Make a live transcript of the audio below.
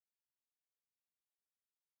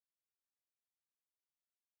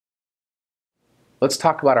let's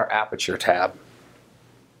talk about our Aperture tab.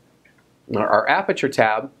 Now, our Aperture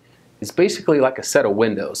tab is basically like a set of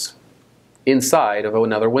windows inside of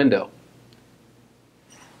another window.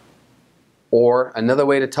 Or another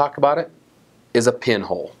way to talk about it is a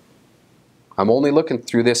pinhole. I'm only looking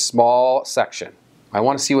through this small section. I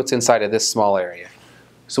want to see what's inside of this small area.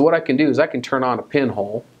 So what I can do is I can turn on a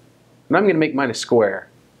pinhole, and I'm going to make mine a square.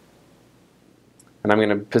 And I'm going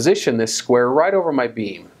to position this square right over my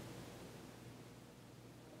beam.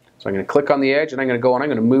 So I'm going to click on the edge, and I'm going to go and I'm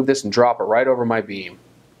going to move this and drop it right over my beam.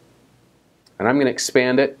 And I'm going to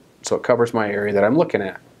expand it so it covers my area that I'm looking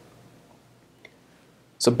at.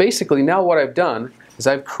 So basically now what I've done is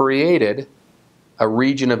I've created a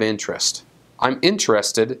region of interest. I'm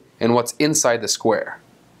interested in what's inside the square.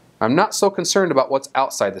 I'm not so concerned about what's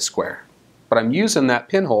outside the square, but I'm using that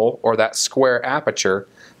pinhole or that square aperture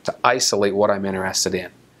to isolate what I'm interested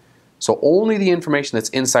in. So only the information that's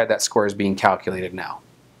inside that square is being calculated now.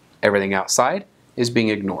 Everything outside is being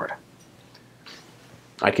ignored.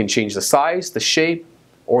 I can change the size, the shape,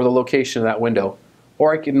 or the location of that window,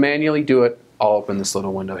 or I can manually do it all up in this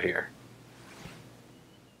little window here.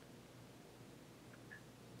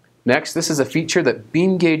 Next, this is a feature that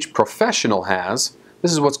Beam Gauge Professional has.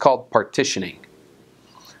 This is what's called partitioning.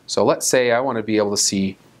 So let's say I want to be able to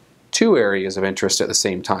see two areas of interest at the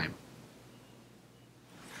same time.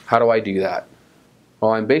 How do I do that?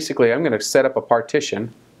 Well, I'm going to set up a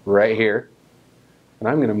partition right here, and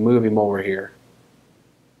I'm going to move him over here.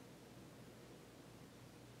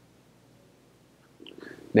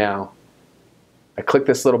 Now, I click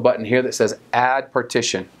this little button here that says Add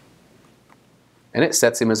Partition, and it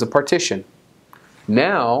sets him as a partition.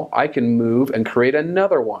 Now I can move and create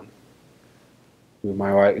another one. Move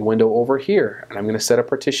my window over here, and I'm going to set a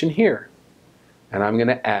partition here, and I'm going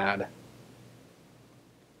to add.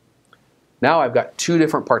 Now I've got two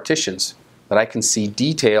different partitions that I can see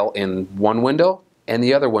detail in one window and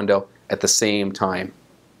the other window at the same time.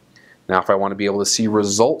 Now if I want to be able to see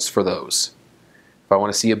results for those, if I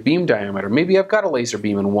want to see a beam diameter, maybe I've got a laser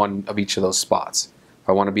beam in one of each of those spots. If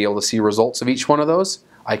I want to be able to see results of each one of those,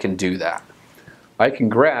 I can do that. I can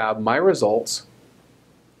grab my results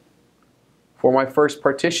for my first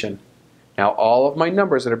partition. Now all of my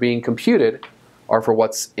numbers that are being computed are for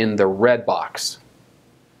what's in the red box.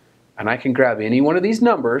 And I can grab any one of these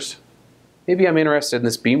numbers. Maybe I'm interested in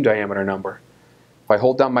this beam diameter number. If I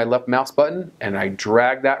hold down my left mouse button and I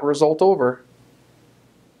drag that result over,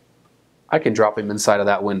 I can drop him inside of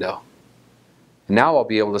that window. Now I'll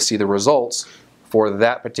be able to see the results for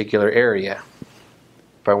that particular area.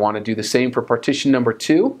 If I want to do the same for partition number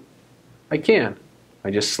 2, I can.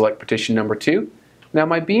 I just select partition number 2. Now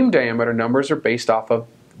my beam diameter numbers are based off of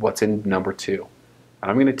what's in number 2. And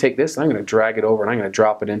I'm going to take this and I'm going to drag it over and I'm going to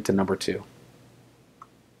drop it into number 2.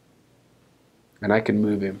 And I can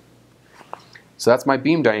move him. So that's my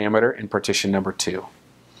beam diameter in partition number 2.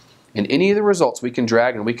 In any of the results we can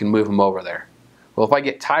drag and we can move them over there. Well, if I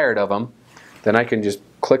get tired of them, then I can just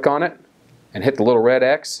click on it and hit the little red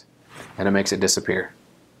X and it makes it disappear.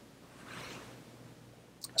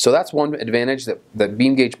 So that's one advantage that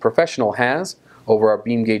Beam Gauge Professional has over our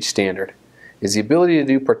Beam Gauge Standard, is the ability to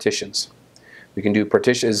do partitions. We can do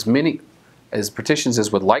as many partitions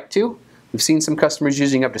as we'd like to. We've seen some customers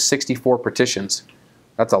using up to 64 partitions.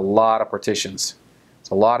 That's a lot of partitions. It's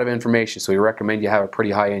a lot of information, so we recommend you have a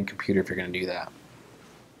pretty high-end computer if you're going to do that.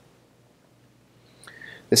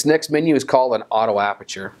 This next menu is called an auto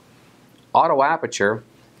aperture. Auto aperture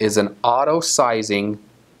is an auto-sizing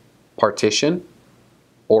partition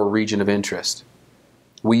or region of interest.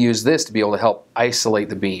 We use this to be able to help isolate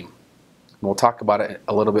the beam. And we'll talk about it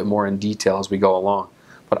a little bit more in detail as we go along.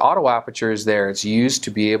 But auto aperture is there. It's used to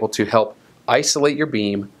be able to help isolate your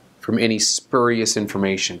beam from any spurious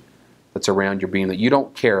information that's around your beam that you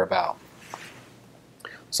don't care about.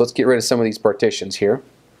 So let's get rid of some of these partitions here.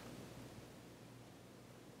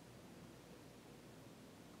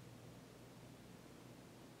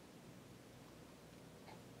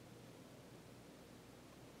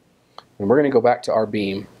 And we're going to go back to our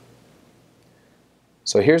beam.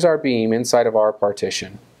 So here's our beam inside of our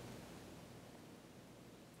partition.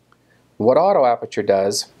 What auto aperture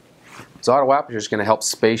does is auto aperture is going to help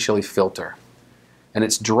spatially filter. And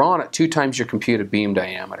it's drawn at 2 times your computed beam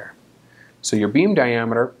diameter. So your beam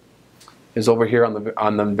diameter is over here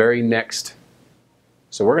on the very next.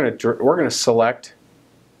 So we're going to select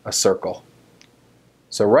a circle.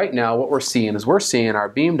 So right now what we're seeing is our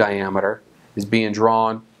beam diameter is being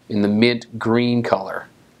drawn in the mint green color,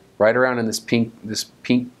 right around in this pink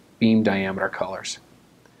beam diameter colors.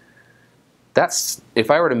 That's,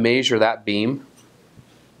 if I were to measure that beam,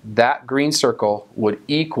 that green circle would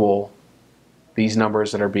equal these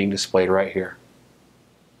numbers that are being displayed right here.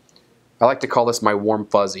 I like to call this my warm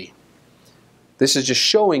fuzzy. This is just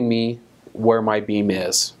showing me where my beam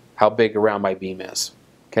is, how big around my beam is.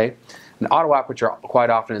 Okay? An auto aperture quite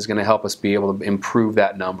often is going to help us be able to improve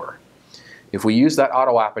that number. If we use that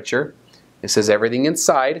auto aperture, it says everything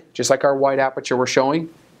inside, just like our wide aperture we're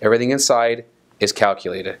showing, everything inside is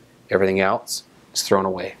calculated. Everything else is thrown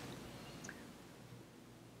away.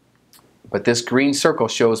 But this green circle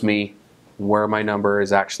shows me where my number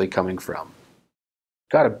is actually coming from.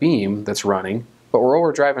 Got a beam that's running, but we're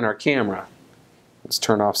overdriving our camera. Let's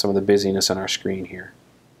turn off some of the busyness on our screen here.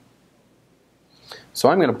 So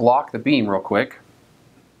I'm going to block the beam real quick,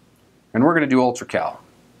 and we're going to do ultracal.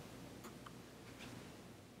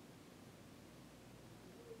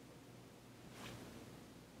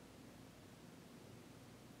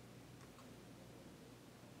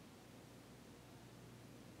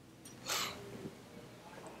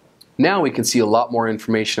 Now we can see a lot more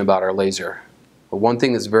information about our laser. But one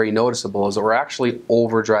thing that's very noticeable is that we're actually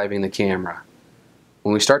overdriving the camera.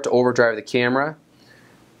 When we start to overdrive the camera,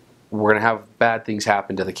 we're going to have bad things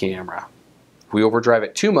happen to the camera. If we overdrive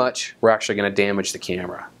it too much, we're actually going to damage the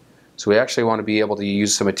camera. So we actually want to be able to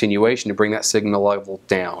use some attenuation to bring that signal level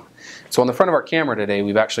down. So on the front of our camera today,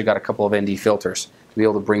 we've actually got a couple of ND filters to be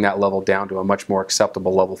able to bring that level down to a much more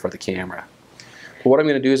acceptable level for the camera. But what I'm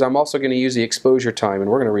going to do is I'm also going to use the exposure time,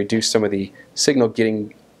 and we're going to reduce some of the signal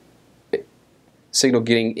getting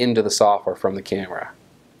into the software from the camera.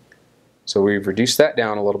 So we've reduced that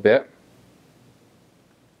down a little bit.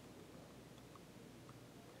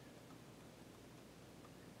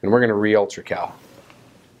 And we're going to re-ultracal.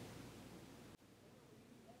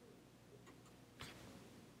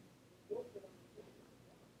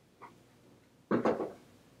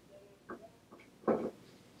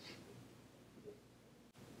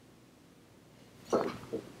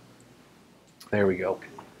 There we go.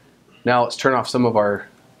 Now let's turn off some of our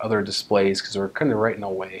other displays because we're kind of right in the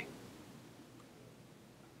way.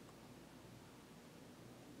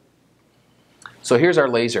 So here's our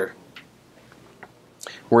laser.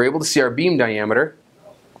 We're able to see our beam diameter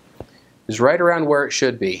is right around where it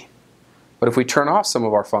should be. But if we turn off some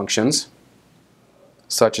of our functions,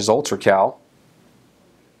 such as ultracal,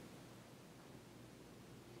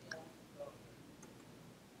 you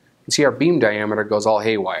can see our beam diameter goes all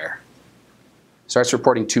haywire. Starts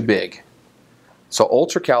reporting too big. So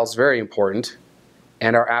ultracal is very important,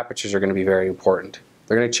 and our apertures are going to be very important.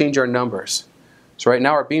 They're going to change our numbers. So right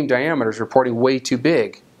now our beam diameter is reporting way too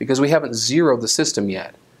big because we haven't zeroed the system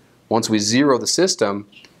yet. Once we zero the system,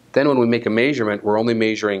 then when we make a measurement, we're only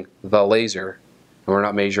measuring the laser, and we're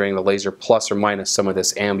not measuring the laser plus or minus some of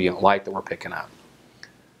this ambient light that we're picking up.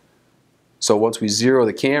 So once we zero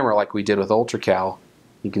the camera like we did with ultracal,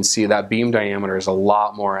 you can see that beam diameter is a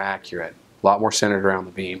lot more accurate, a lot more centered around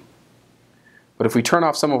the beam. But if we turn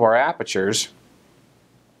off some of our apertures,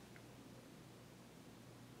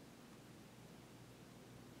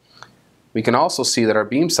 we can also see that our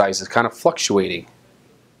beam size is kind of fluctuating.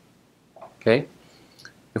 Okay?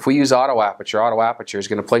 If we use auto aperture is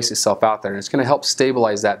going to place itself out there and it's going to help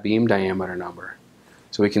stabilize that beam diameter number.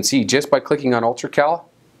 So we can see just by clicking on ultracal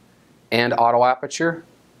and auto aperture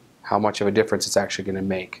how much of a difference it's actually going to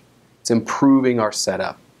make. It's improving our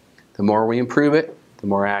setup. The more we improve it, the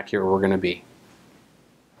more accurate we're going to be.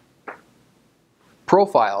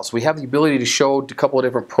 Profiles. We have the ability to show a couple of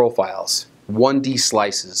different profiles. 1D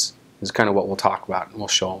slices is kind of what we'll talk about, and we'll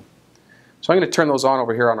show them. So I'm going to turn those on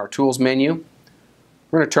over here on our Tools menu.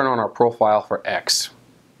 We're going to turn on our profile for X.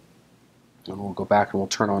 And we'll go back and we'll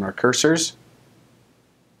turn on our cursors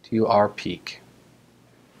to our peak.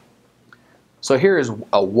 So here is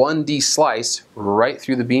a 1D slice right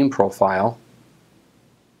through the beam profile.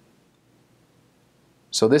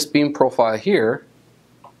 So this beam profile here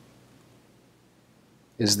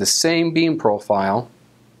is the same beam profile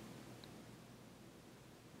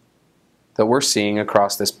that we're seeing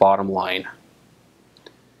across this bottom line.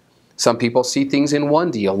 Some people see things in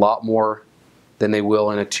 1D a lot more than they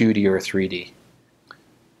will in a 2D or a 3D.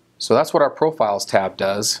 So that's what our Profiles tab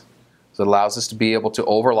does. So it allows us to be able to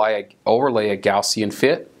overlay a Gaussian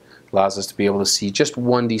fit, allows us to be able to see just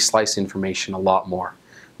 1D slice information a lot more.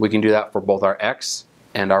 We can do that for both our X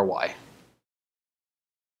and our Y.